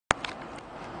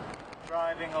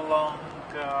driving along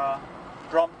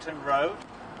Brompton Road.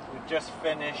 We've just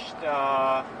finished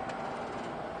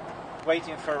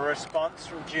waiting for a response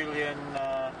from Julian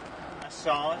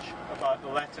Assange about the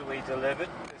letter we delivered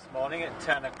this morning at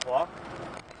 10 o'clock.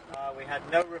 We had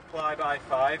no reply by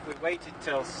 5. We waited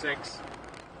till 6.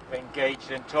 We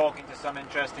engaged in talking to some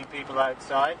interesting people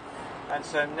outside. And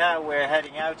so now we're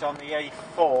heading out on the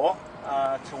A4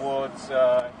 towards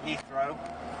Heathrow.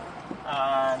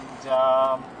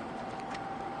 And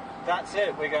that's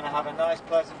it. We're going to have a nice,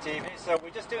 pleasant evening. So we're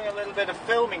just doing a little bit of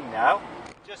filming now,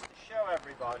 just to show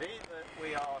everybody that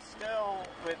we are still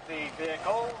with the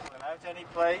vehicle without any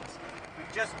plates.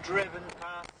 We've just driven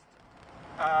past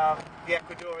the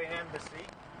Ecuadorian embassy,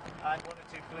 and one or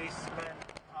two policemen,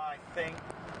 I think,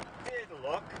 did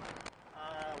look.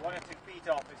 One or two beat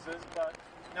officers, but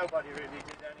nobody really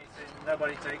did anything.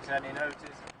 Nobody takes any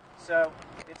notice. So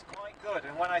it's quite good.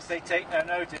 And when I say take no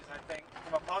notice, I think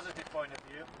from a positive point of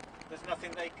view, there's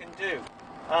nothing they can do.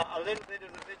 A little bit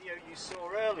of the video you saw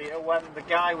earlier when the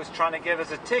guy was trying to give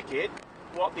us a ticket,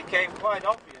 what became quite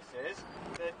obvious is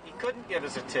that he couldn't give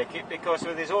us a ticket because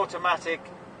with his automatic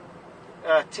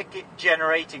ticket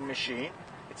generating machine,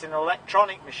 it's an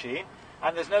electronic machine,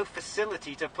 and there's no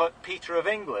facility to put Peter of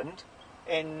England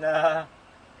in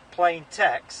plain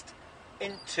text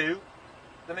into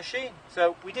the machine.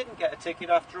 So we didn't get a ticket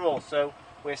after all. So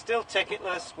we're still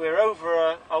ticketless. We're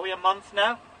over, are we a month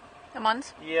now? A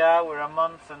month? Yeah, we're a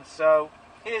month, and so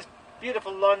here's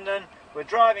beautiful London. We're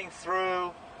driving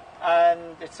through,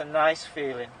 and it's a nice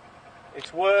feeling.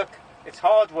 It's work, it's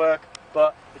hard work,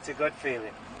 but it's a good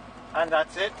feeling. And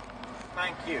that's it.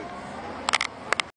 Thank you.